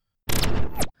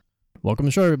Welcome to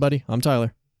the show, everybody. I'm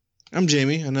Tyler. I'm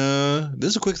Jamie, and this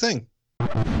is a quick thing. All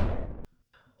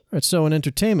right, so in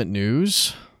entertainment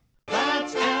news,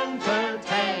 That's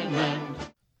entertainment.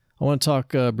 I want to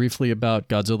talk briefly about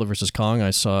Godzilla vs. Kong. I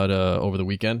saw it over the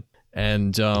weekend,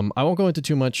 and I won't go into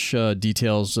too much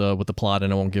details with the plot,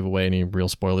 and I won't give away any real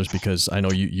spoilers because I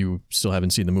know you still haven't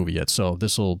seen the movie yet, so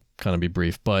this will kind of be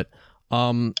brief. But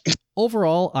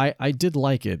overall, I did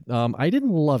like it. I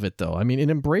didn't love it, though. I mean, it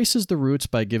embraces the roots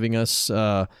by giving us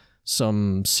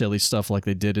some silly stuff like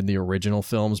they did in the original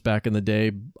films back in the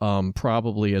day,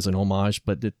 probably as an homage,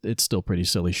 but it's still pretty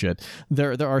silly shit.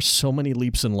 There are so many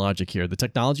leaps in logic here. The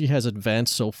technology has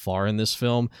advanced so far in this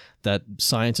film that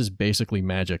science is basically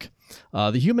magic.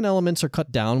 The human elements are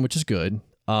cut down, which is good,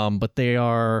 but they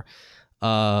are...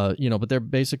 but they're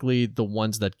basically the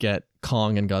ones that get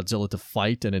Kong and Godzilla to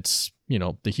fight, and it's,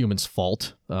 the humans'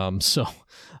 fault.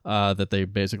 That they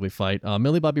basically fight.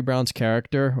 Millie Bobby Brown's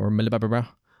character, or Millie Bobby Brown,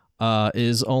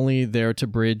 is only there to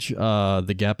bridge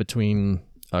the gap between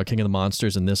King of the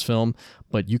Monsters and this film,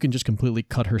 but you can just completely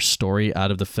cut her story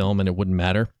out of the film and it wouldn't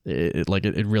matter.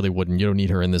 It really wouldn't. You don't need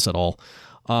her in this at all.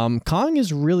 Kong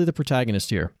is really the protagonist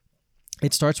here.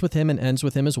 It starts with him and ends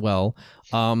with him as well.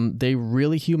 They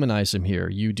really humanize him here.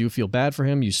 You do feel bad for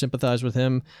him. You sympathize with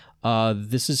him.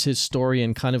 This is his story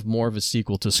and kind of more of a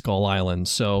sequel to Skull Island.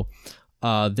 So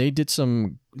they did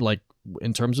some,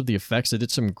 in terms of the effects, they did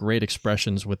some great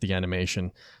expressions with the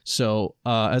animation. So,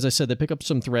 as I said, they pick up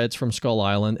some threads from Skull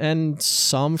Island and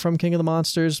some from King of the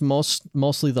Monsters,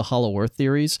 mostly the Hollow Earth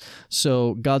theories.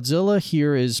 So Godzilla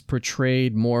here is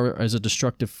portrayed more as a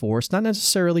destructive force, not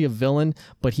necessarily a villain,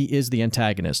 but he is the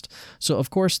antagonist. So,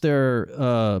 of course,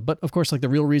 the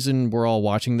real reason we're all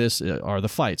watching this are the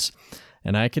fights.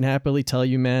 And I can happily tell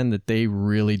you, man, that they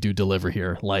really do deliver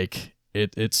here.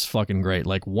 It's fucking great.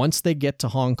 Once they get to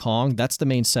Hong Kong, that's the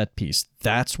main set piece.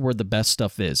 That's where the best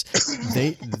stuff is.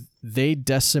 They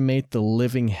decimate the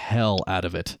living hell out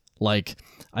of it.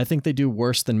 I think they do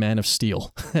worse than Man of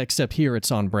Steel, except here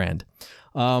it's on brand.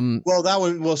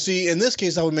 See, in this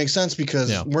case that would make sense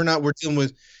because we're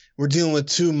dealing with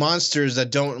two monsters that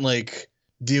don't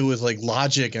deal with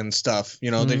logic and stuff.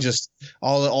 They just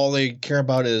all they care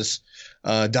about is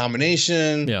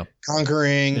domination,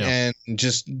 conquering, and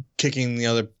just kicking the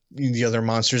other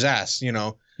monster's ass.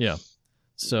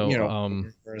 So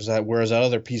whereas that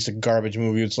other piece of garbage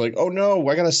movie, it's like, oh no,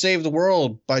 I gotta save the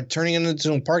world by turning it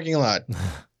into a parking lot.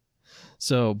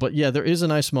 So, but yeah, there is a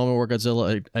nice moment where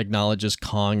Godzilla acknowledges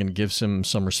Kong and gives him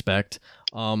some respect.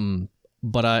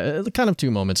 But kind of two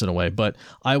moments in a way. But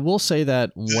I will say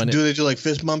that when they do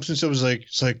fist bumps and stuff?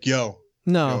 It's like yo.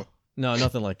 No,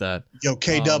 nothing like that. Yo,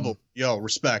 K double. Yo,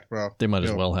 respect, bro. They might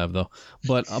as well have, though.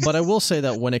 But I will say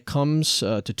that when it comes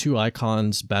to two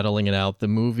icons battling it out, the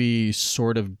movie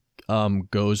sort of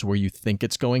goes where you think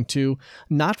it's going to.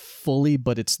 Not fully,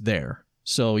 but it's there.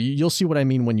 So you'll see what I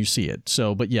mean when you see it.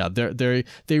 So, but yeah,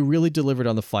 they really delivered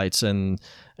on the fights, and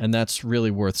that's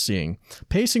really worth seeing.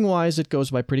 Pacing wise, it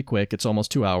goes by pretty quick. It's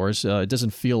almost 2 hours. It doesn't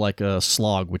feel like a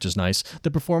slog, which is nice.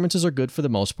 The performances are good for the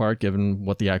most part, given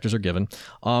what the actors are given.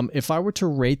 If I were to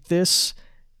rate this,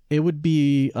 it would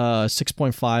be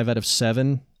 6.5 out of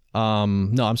 7. No,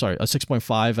 I'm sorry, a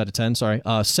 6.5 out of 10. Sorry,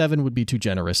 7 would be too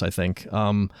generous, I think.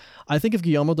 I think if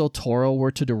Guillermo del Toro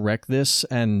were to direct this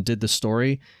and did the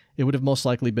story, it would have most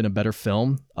likely been a better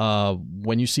film.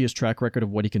 When you see his track record of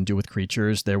what he can do with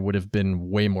creatures, there would have been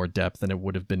way more depth and it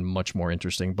would have been much more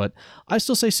interesting. But I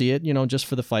still say see it, just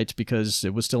for the fights because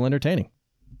it was still entertaining.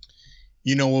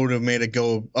 What would have made it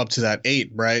go up to that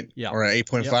 8, right? Yeah. Or an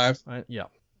 8.5? Yeah.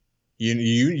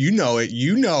 You know it.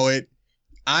 You know it.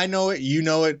 I know it. You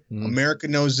know it. Mm-hmm. America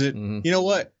knows it. Mm-hmm. You know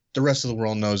what? The rest of the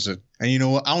world knows it. And you know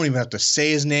what? I don't even have to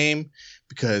say his name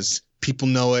because people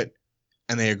know it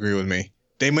and they agree with me.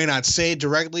 They may not say it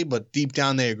directly, but deep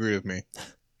down they agree with me.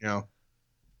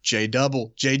 J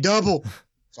double.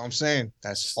 That's all I'm saying.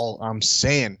 That's all I'm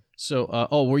saying. So,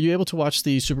 were you able to watch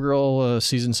the Supergirl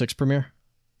season 6 premiere?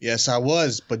 Yes, I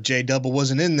was, but J Double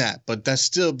wasn't in that. But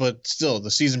still, the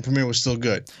season premiere was still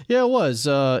good. Yeah, it was.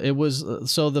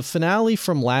 So the finale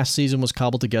from last season was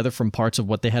cobbled together from parts of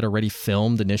what they had already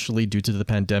filmed initially due to the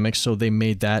pandemic. So they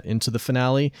made that into the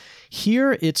finale.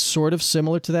 Here, it's sort of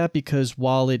similar to that because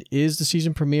while it is the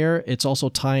season premiere, it's also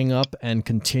tying up and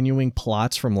continuing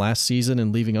plots from last season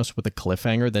and leaving us with a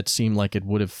cliffhanger that seemed like it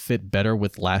would have fit better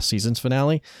with last season's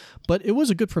finale. But it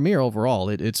was a good premiere overall.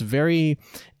 It's very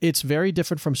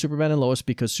different from Superman and Lois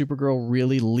because Supergirl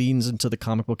really leans into the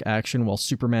comic book action while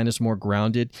Superman is more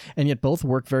grounded, and yet both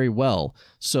work very well.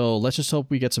 So let's just hope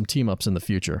we get some team-ups in the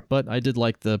future. But I did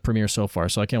like the premiere so far,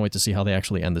 so I can't wait to see how they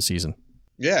actually end the season.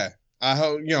 Yeah. I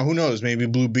hope, who knows? Maybe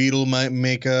Blue Beetle might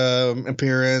make a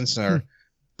appearance, or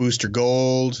Booster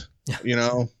Gold.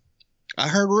 I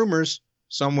heard rumors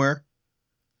somewhere.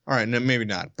 All right, no, maybe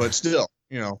not, but still,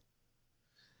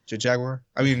 Jet Jaguar.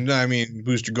 I mean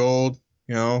Booster Gold.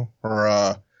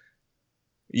 Or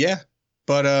yeah,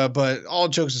 but all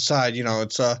jokes aside,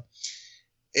 it's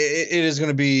it is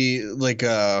going to be like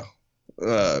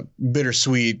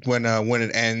bittersweet when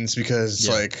it ends, because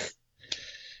I've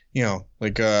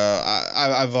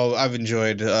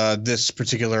enjoyed this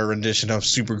particular rendition of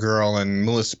Supergirl, and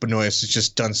Melissa Benoist has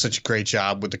just done such a great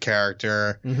job with the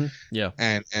character, and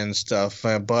stuff.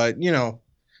 But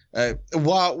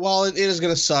while it is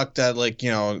gonna suck that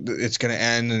it's gonna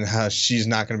end and how she's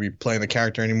not gonna be playing the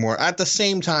character anymore, at the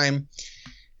same time,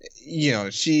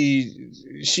 she's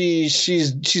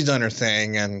done her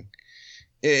thing, and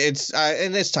it's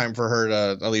time for her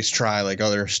to at least try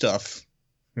other stuff,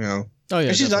 Oh yeah,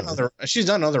 and she's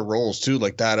done other roles too,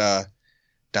 like that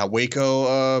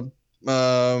Waco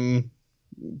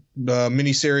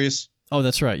miniseries. Oh,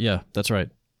 that's right. Yeah, that's right.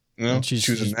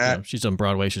 She's in that. She's done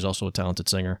Broadway. She's also a talented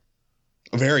singer.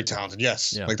 Very talented,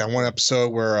 yes. Yeah. Like that one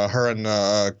episode where her and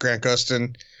Grant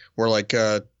Gustin were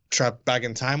trapped back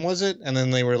in time, was it? And then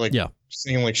they were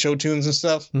singing show tunes and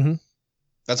stuff. Mm-hmm.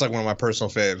 That's one of my personal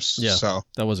faves. Yeah, so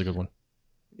that was a good one.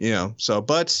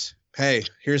 But hey,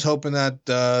 here's hoping that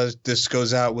this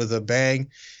goes out with a bang,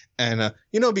 and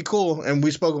it'd be cool. And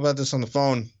we spoke about this on the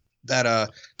phone.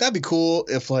 That'd be cool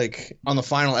if on the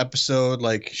final episode,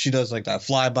 she does that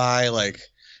flyby,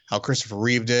 how Christopher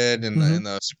Reeve did in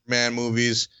the Superman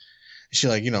movies. She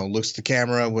looks at the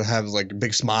camera, would have a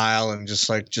big smile, and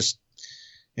so it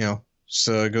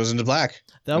goes into black.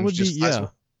 That would be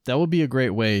that would be a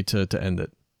great way to end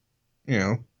it.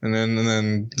 And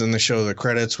then they show the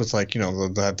credits with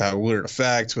that weird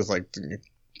effect with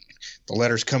the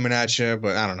letters coming at you,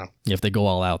 but I don't know. Yeah, if they go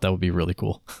all out, that would be really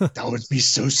cool. That would be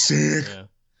so sick.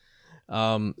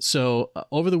 Yeah. So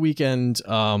over the weekend,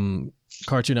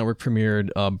 Cartoon Network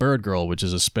premiered Bird Girl, which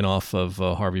is a spinoff of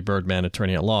Harvey Birdman,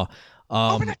 Attorney at Law.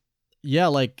 Yeah,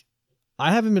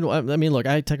 I haven't been. I mean, look,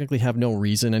 I technically have no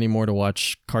reason anymore to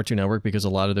watch Cartoon Network because a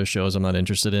lot of their shows I'm not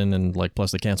interested in, and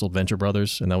plus they canceled Venture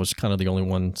Brothers, and that was kind of the only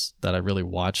ones that I really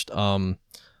watched.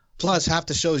 Plus, half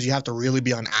the shows you have to really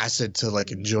be on acid to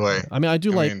enjoy. I mean, I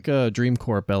do Dream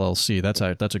Corp LLC.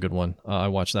 That's a good one. I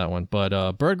watched that one,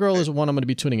 but Bird Girl is one I'm going to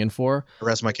be tuning in for.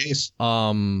 Rest my case.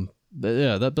 But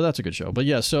that's a good show. But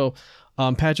yeah, so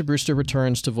Paget Brewster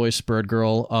returns to voice Bird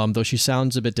Girl, though she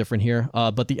sounds a bit different here,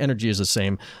 but the energy is the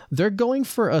same. They're going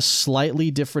for a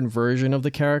slightly different version of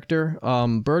the character.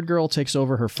 Bird Girl takes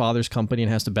over her father's company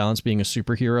and has to balance being a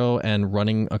superhero and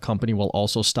running a company while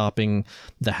also stopping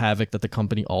the havoc that the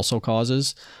company also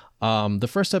causes. The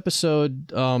first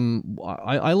episode,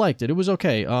 I liked it. It was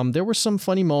okay. There were some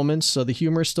funny moments. So the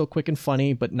humor is still quick and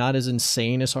funny, but not as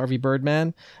insane as Harvey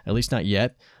Birdman, at least not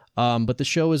yet. But the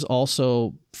show is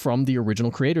also from the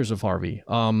original creators of Harvey.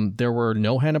 There were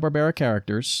no Hanna-Barbera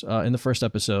characters in the first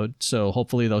episode, so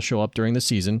hopefully they'll show up during the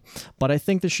season. But I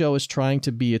think the show is trying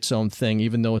to be its own thing,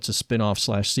 even though it's a spin-off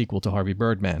 / sequel to Harvey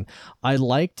Birdman. I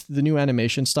liked the new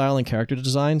animation style and character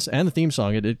designs, and the theme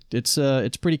song.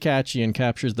 It's pretty catchy and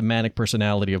captures the manic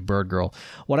personality of Bird Girl.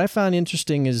 What I found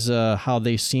interesting is how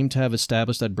they seem to have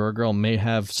established that Bird Girl may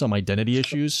have some identity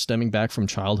issues stemming back from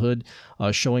childhood,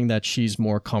 showing that she's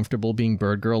more comfortable being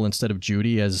Bird Girl instead of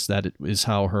Judy, as that is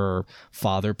how her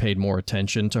father paid more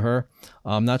attention to her.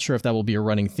 I'm not sure if that will be a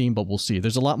running theme, but we'll see.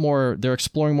 There's a lot more. They're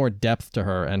exploring more depth to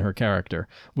her and her character,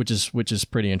 which is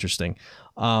pretty interesting.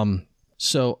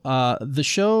 So the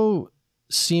show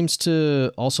seems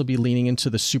to also be leaning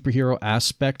into the superhero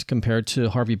aspect compared to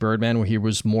Harvey Birdman, where he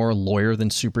was more lawyer than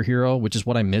superhero, which is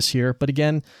what I miss here. But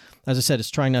again, as I said, it's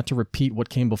trying not to repeat what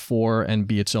came before and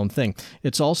be its own thing.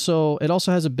 It also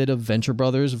has a bit of Venture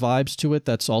Brothers vibes to it.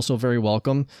 That's also very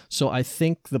welcome. So I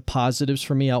think the positives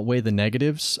for me outweigh the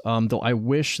negatives, though I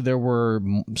wish there were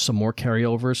some more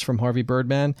carryovers from Harvey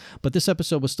Birdman. But this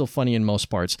episode was still funny in most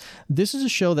parts. This is a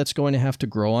show that's going to have to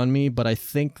grow on me, but I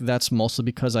think that's mostly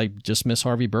because I just miss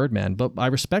Harvey Birdman. But I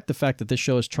respect the fact that this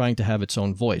show is trying to have its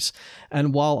own voice.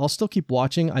 And while I'll still keep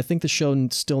watching, I think the show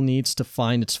still needs to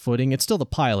find its footing. It's still the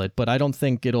pilot, but I don't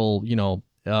think it'll,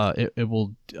 it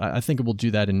will. I think it will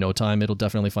do that in no time. It'll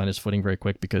definitely find its footing very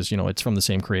quick because, it's from the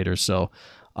same creators. So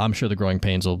I'm sure the growing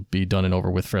pains will be done and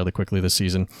over with fairly quickly this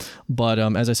season. But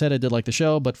as I said, I did like the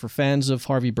show. But for fans of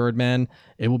Harvey Birdman,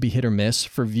 it will be hit or miss.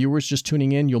 For viewers just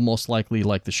tuning in, you'll most likely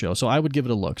like the show. So I would give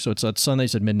it a look. So it's at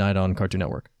Sundays at midnight on Cartoon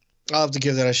Network. I'll have to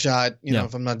give that a shot.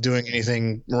 If I'm not doing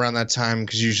anything around that time,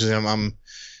 because usually I'm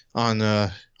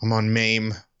on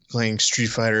MAME playing Street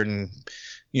Fighter and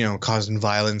causing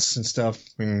violence and stuff.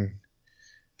 I mean,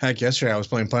 heck, yesterday I was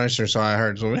playing Punisher, so I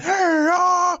heard, hey,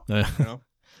 ah!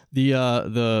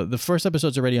 The first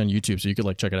episode's already on YouTube, so you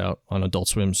could check it out on Adult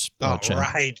Swim's channel.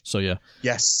 Right. So yeah.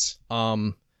 Yes.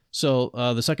 So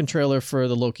the second trailer for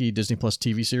the Loki Disney Plus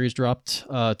TV series dropped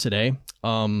today.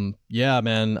 Yeah,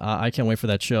 man, I can't wait for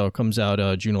that show. It comes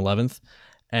out June 11th.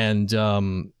 And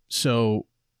so,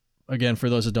 again, for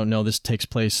those that don't know, this takes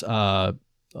place, I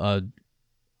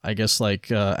guess,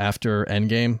 after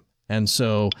Endgame. And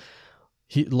so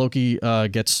Loki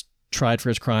gets tried for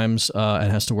his crimes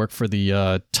and has to work for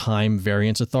the Time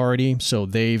Variance Authority. So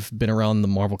they've been around the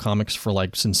Marvel Comics for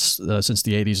since the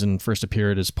 80s and first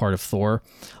appeared as part of Thor,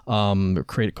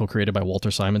 co-created by Walter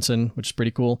Simonson, which is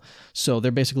pretty cool. So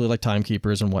they're basically like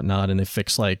timekeepers and whatnot, and they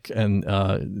fix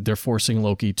they're forcing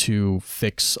Loki to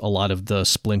fix a lot of the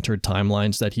splintered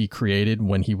timelines that he created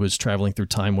when he was traveling through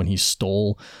time, when he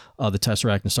stole the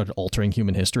Tesseract and started altering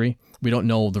human history. We don't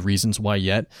know the reasons why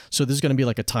yet. So this is going to be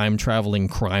like a time traveling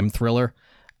crime thriller.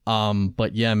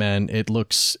 But yeah, man, it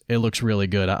looks really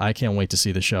good. I can't wait to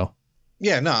see the show.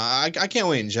 Yeah, no, I can't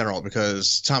wait in general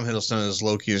because Tom Hiddleston as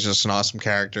Loki is just an awesome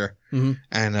character. Mm-hmm.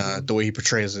 And the way he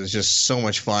portrays it is just so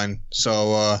much fun.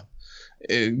 So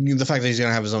the fact that he's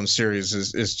going to have his own series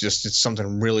it's something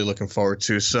I'm really looking forward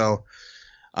to. So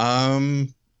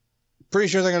pretty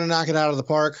sure they're going to knock it out of the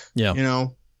park. Yeah.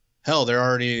 Hell, they've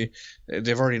already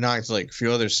knocked a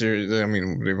few other series. I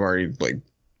mean, they've already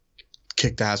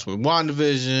kicked ass with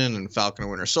WandaVision and Falcon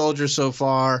and Winter Soldier so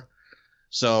far.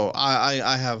 So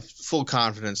I have full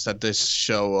confidence that this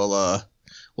show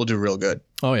will do real good.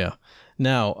 Oh yeah.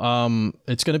 Now,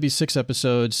 it's going to be 6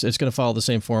 episodes. It's going to follow the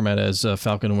same format as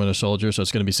Falcon and Winter Soldier, so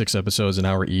it's going to be 6 episodes, an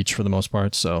hour each for the most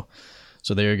part. So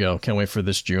there you go. Can't wait for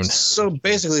this June. So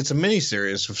basically, it's a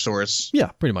mini-series of sorts. Yeah,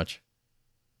 pretty much.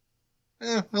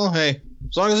 Well, hey,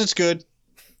 as long as it's good.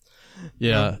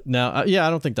 Yeah. Now, I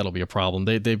don't think that'll be a problem.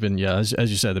 They've been, as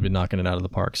you said, they've been knocking it out of the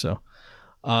park. So,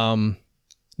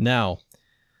 now,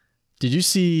 did you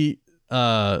see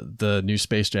the new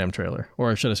Space Jam trailer,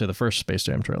 or should I say the first Space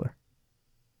Jam trailer?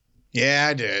 Yeah,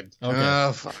 I did.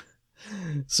 Okay. Fuck.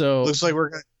 So looks like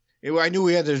I knew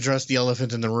we had to address the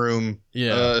elephant in the room.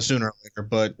 Yeah. Sooner or later,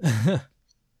 but.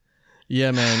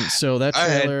 Yeah, man. So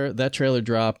that trailer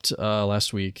dropped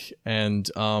last week, and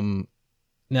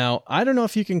now I don't know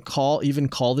if you can even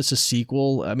call this a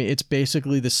sequel. I mean, it's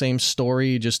basically the same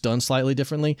story, just done slightly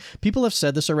differently. People have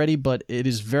said this already, but it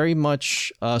is very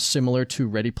much similar to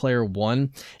Ready Player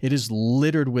One. It is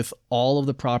littered with all of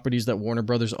the properties that Warner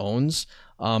Brothers owns,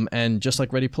 and just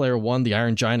like Ready Player One, the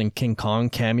Iron Giant and King Kong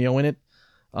cameo in it.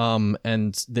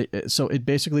 So it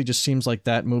basically just seems like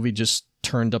that movie just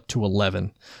turned up to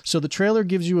 11. So the trailer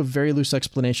gives you a very loose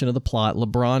explanation of the plot.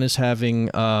 LeBron is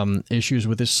having issues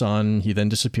with his son. He then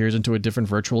disappears into a different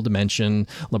virtual dimension.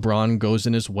 LeBron goes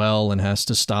in as well and has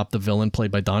to stop the villain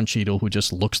played by Don Cheadle, who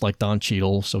just looks like Don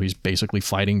Cheadle. So he's basically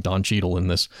fighting Don Cheadle in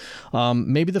this.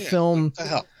 Maybe the film... What the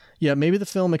hell? Yeah, maybe the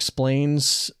film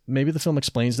explains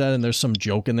that, and there's some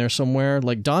joke in there somewhere.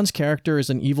 Like, Don's character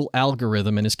is an evil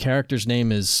algorithm, and his character's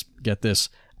name is, get this,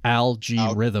 Al G.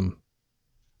 Rhythm.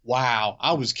 Wow,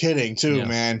 I was kidding too,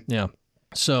 man. Yeah.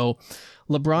 So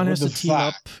LeBron has to team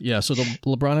up. Yeah, so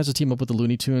LeBron has to team up with the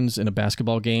Looney Tunes in a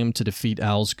basketball game to defeat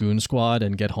Al's Goon Squad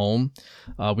and get home.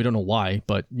 We don't know why,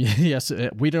 but yes,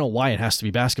 we don't know why it has to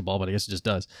be basketball, but I guess it just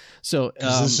does. So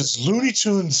this is Looney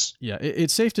Tunes. Yeah,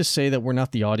 it's safe to say that we're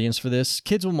not the audience for this.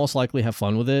 Kids will most likely have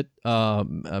fun with it,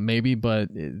 maybe, but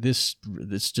this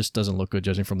just doesn't look good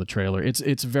judging from the trailer.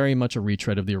 It's very much a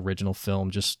retread of the original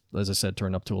film, just as I said,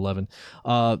 turned up to 11.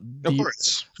 Of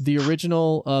course. The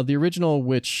original,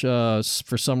 which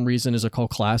for some reason is a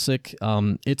cult classic.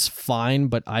 It's fine,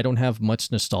 but I don't have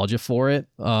much nostalgia for it.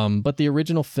 But the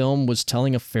original film was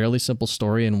telling a fairly simple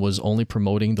story and was only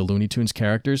promoting the Looney Tunes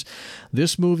characters.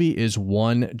 This movie is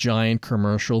one giant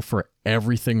commercial for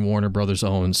everything Warner Brothers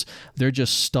owns. They're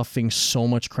just stuffing so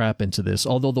much crap into this.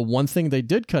 Although the one thing they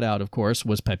did cut out, of course,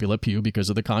 was Pepe Le Pew because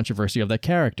of the controversy of that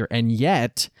character. And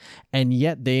yet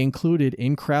they included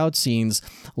in crowd scenes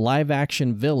live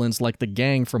action villains like the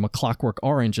gang from A Clockwork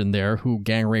Orange in there who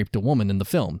gang raped a woman in the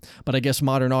film. But I guess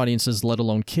modern audiences, let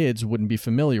alone kids, wouldn't be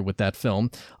familiar with that film.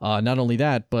 Not only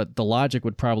that, but the logic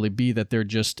would probably be that they're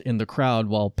just in the crowd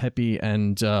while Pepe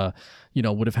and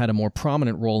would have had a more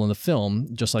prominent role in the film,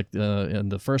 just like in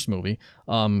the first movie.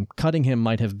 Cutting him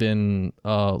might have been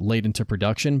late into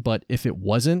production, but if it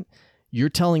wasn't, you're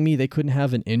telling me they couldn't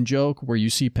have an in-joke where you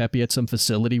see Pepe at some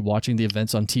facility watching the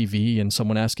events on TV and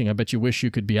someone asking, I bet you wish you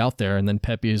could be out there. And then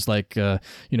Pepe is like, I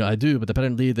do, but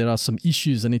apparently there are some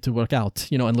issues I need to work out,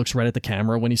 and looks right at the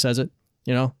camera when he says it.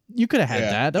 You could have had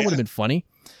that. That would have been funny.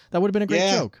 That would have been a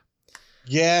great joke.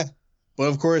 Yeah, but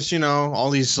of course, all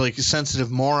these like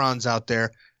sensitive morons out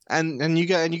there, and you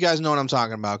guys know what I'm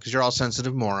talking about because you're all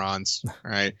sensitive morons,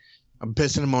 right? I'm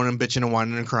pissing and moaning, bitching and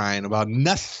whining and crying about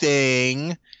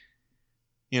nothing,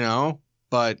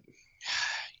 but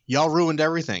y'all ruined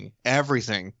everything.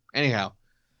 Anyhow,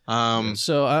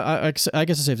 so I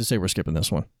guess it's safe to say we're skipping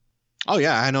this one. Oh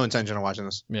yeah, I had no intention of watching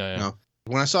this. Yeah.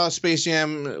 When I saw Space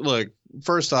Jam, look,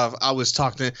 first off, I was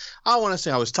talked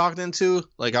into.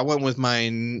 Like I went with my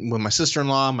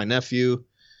sister-in-law, my nephew,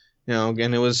 and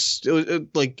it was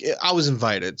like I was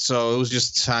invited, so it was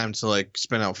just time to like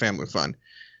spend out family fun.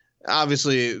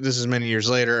 Obviously, this is many years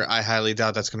later. I highly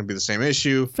doubt that's going to be the same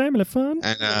issue. Family fun.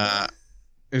 And I'm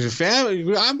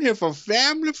here for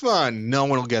family fun. No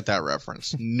one will get that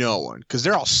reference. No one, because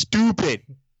they're all stupid,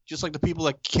 just like the people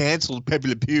that canceled Pepe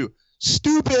Le Pew.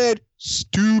 Stupid.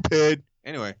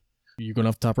 Anyway, you going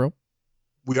off the top rope?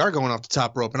 We are going off the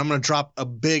top rope, and I'm going to drop a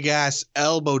big ass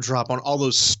elbow drop on all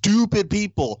those stupid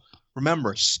people.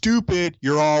 Remember, stupid.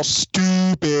 You're all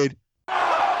stupid.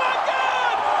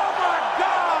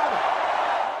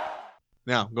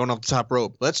 Now, going off the top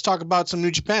rope, let's talk about some New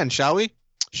Japan, shall we?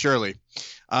 Surely.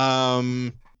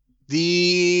 The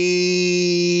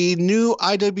new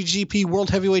IWGP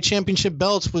World Heavyweight Championship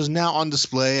belt was now on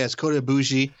display as Kota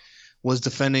Ibushi was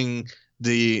defending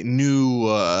the new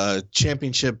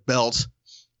championship belt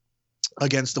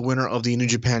against the winner of the New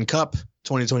Japan Cup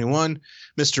 2021,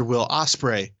 Mr. Will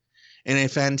Ospreay, in a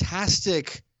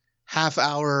fantastic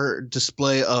half-hour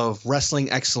display of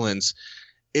wrestling excellence.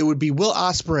 It would be Will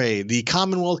Ospreay, the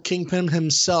Commonwealth Kingpin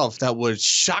himself, that would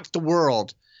shock the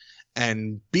world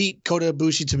and beat Kota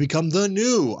Ibushi to become the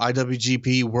new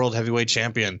IWGP World Heavyweight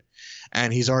Champion.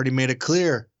 And he's already made it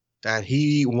clear that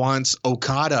he wants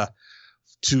Okada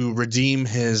to redeem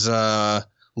his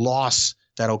loss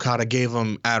that Okada gave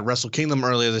him at Wrestle Kingdom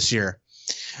earlier this year.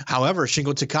 However,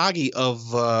 Shingo Takagi of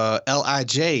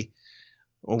LIJ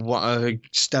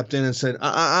stepped in and said,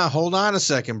 hold on a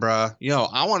second, bruh. Yo,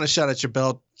 I want a shot at your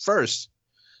belt first.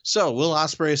 So Will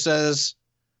Ospreay says,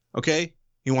 okay,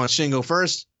 he wants Shingo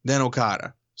first, then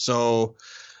Okada. So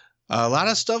a lot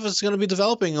of stuff is going to be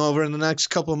developing over in the next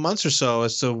couple of months or so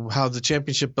as to how the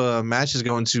championship match is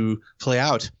going to play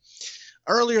out.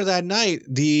 Earlier that night,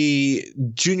 the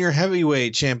junior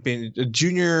heavyweight tag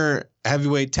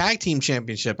team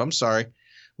championship,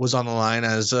 was on the line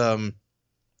as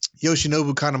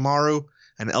Yoshinobu Kanemaru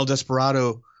and El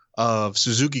Desperado of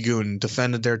Suzuki-gun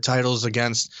defended their titles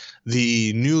against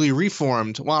the newly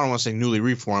reformed, well, I don't want to say newly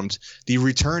reformed, the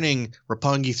returning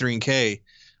Roppongi 3K,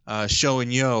 Sho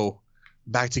and Yo,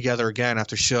 back together again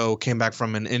after Sho came back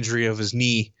from an injury of his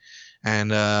knee.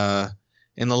 And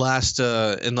in the last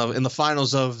in the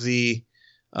finals of the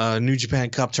New Japan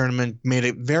Cup tournament, made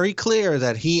it very clear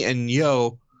that he and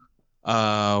Yo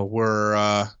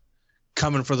were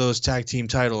coming for those tag team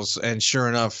titles. And sure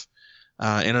enough,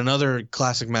 in another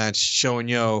classic match, Sho and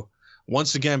Yo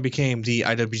once again became the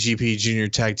IWGP Junior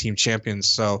Tag Team Champions.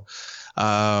 So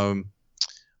a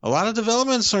lot of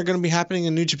developments are going to be happening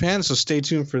in New Japan, so stay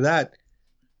tuned for that.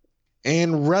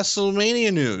 And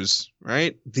WrestleMania news,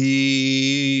 right?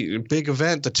 The big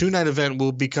event, the 2-night event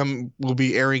will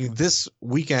be airing this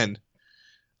weekend.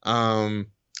 And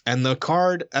the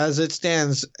card as it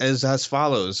stands is as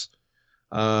follows.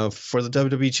 For the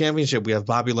WWE Championship, we have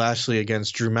Bobby Lashley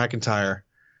against Drew McIntyre.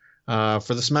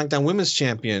 For the SmackDown Women's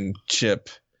Championship,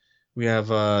 we have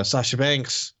Sasha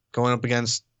Banks going up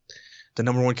against the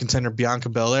number one contender Bianca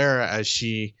Belair as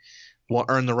she will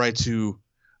earn the right to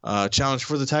challenge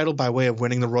for the title by way of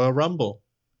winning the Royal Rumble.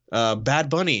 Bad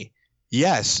Bunny,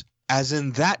 yes, as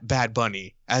in that Bad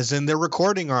Bunny, as in their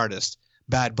recording artist,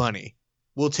 Bad Bunny,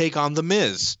 will take on The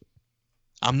Miz.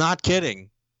 I'm not kidding,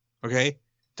 okay?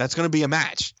 That's going to be a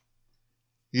match.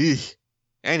 Eesh.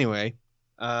 Anyway,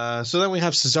 so then we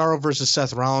have Cesaro versus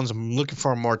Seth Rollins. I'm looking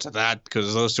forward more to that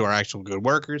because those two are actual good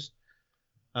workers.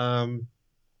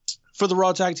 For the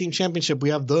Raw Tag Team Championship, we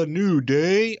have The New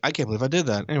Day. I can't believe I did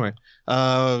that. Anyway,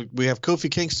 we have Kofi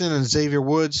Kingston and Xavier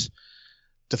Woods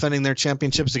defending their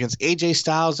championships against AJ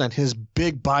Styles and his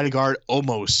big bodyguard,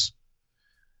 Omos.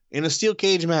 In a steel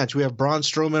cage match, we have Braun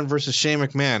Strowman versus Shane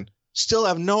McMahon. Still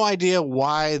have no idea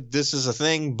why this is a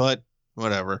thing, but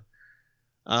whatever.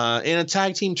 In a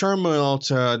tag team turmoil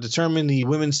to determine the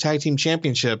Women's Tag Team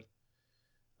Championship,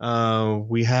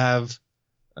 we have...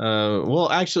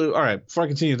 well, actually, all right, before I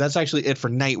continue, that's actually it for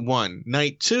night one.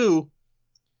 Night two...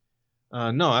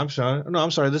 I'm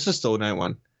sorry. This is still night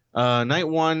one. Night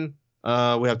one,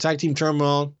 we have tag team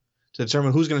turmoil to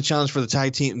determine who's going to challenge for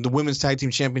the Women's Tag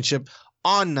Team Championship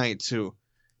on night two.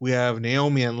 We have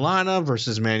Naomi and Lana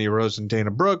versus Mandy Rose and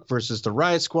Dana Brooke versus the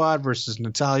Riot Squad versus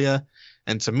Natalya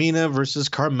and Tamina versus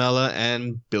Carmella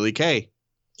and Billie Kay.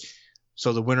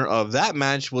 So the winner of that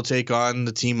match will take on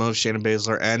the team of Shayna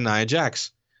Baszler and Nia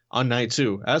Jax on night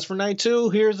 2. As for night 2,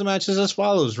 here's the matches as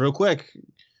follows, real quick.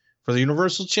 For the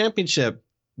Universal Championship,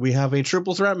 we have a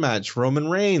triple threat match, Roman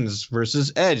Reigns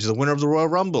versus Edge, the winner of the Royal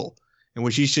Rumble, in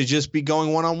which he should just be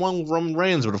going one-on-one with Roman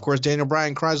Reigns. But of course, Daniel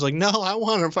Bryan cries like, no, I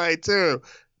want to fight too.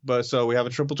 But so we have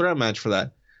a triple threat match for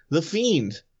that. The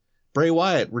Fiend, Bray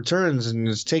Wyatt, returns and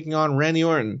is taking on Randy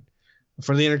Orton.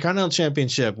 For the Intercontinental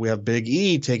Championship, we have Big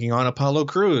E taking on Apollo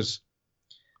Crews.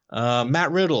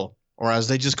 Matt Riddle, or as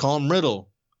they just call him, Riddle,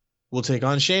 will take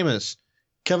on Sheamus.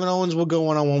 Kevin Owens will go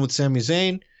one-on-one with Sami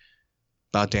Zayn.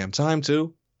 About damn time,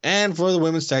 too. And for the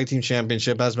Women's Tag Team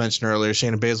Championship, as mentioned earlier,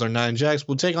 Shayna Baszler and Nia Jax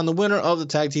will take on the winner of the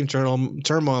Tag Team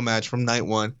Turmoil match from night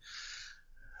 1.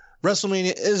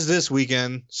 WrestleMania is this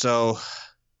weekend, so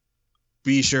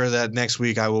be sure that next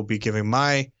week I will be giving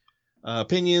my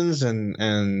opinions,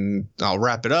 and I'll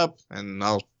wrap it up, and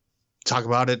I'll talk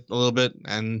about it a little bit,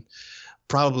 and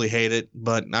probably hate it,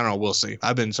 but I don't know, we'll see.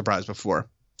 I've been surprised before.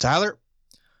 Tyler?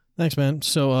 Thanks, man.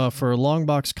 So for long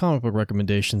box comic book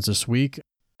recommendations this week,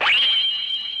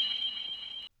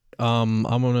 I'm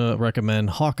going to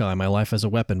recommend Hawkeye, My Life as a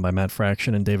Weapon by Matt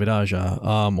Fraction and David Aja,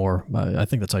 or I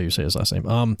think that's how you say his last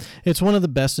name. It's one of the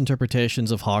best interpretations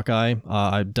of Hawkeye.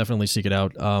 I definitely seek it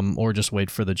out, or just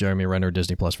wait for the Jeremy Renner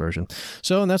Disney Plus version.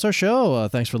 So, and that's our show.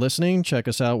 Thanks for listening. Check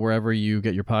us out wherever you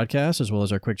get your podcasts, as well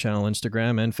as our Quick Channel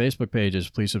Instagram and Facebook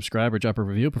pages. Please subscribe or drop a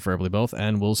review, preferably both,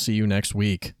 and we'll see you next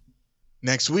week.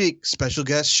 Next week, special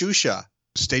guest Shusha.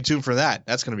 Stay tuned for that.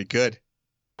 That's going to be good.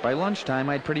 By lunchtime,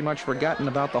 I'd pretty much forgotten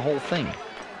about the whole thing.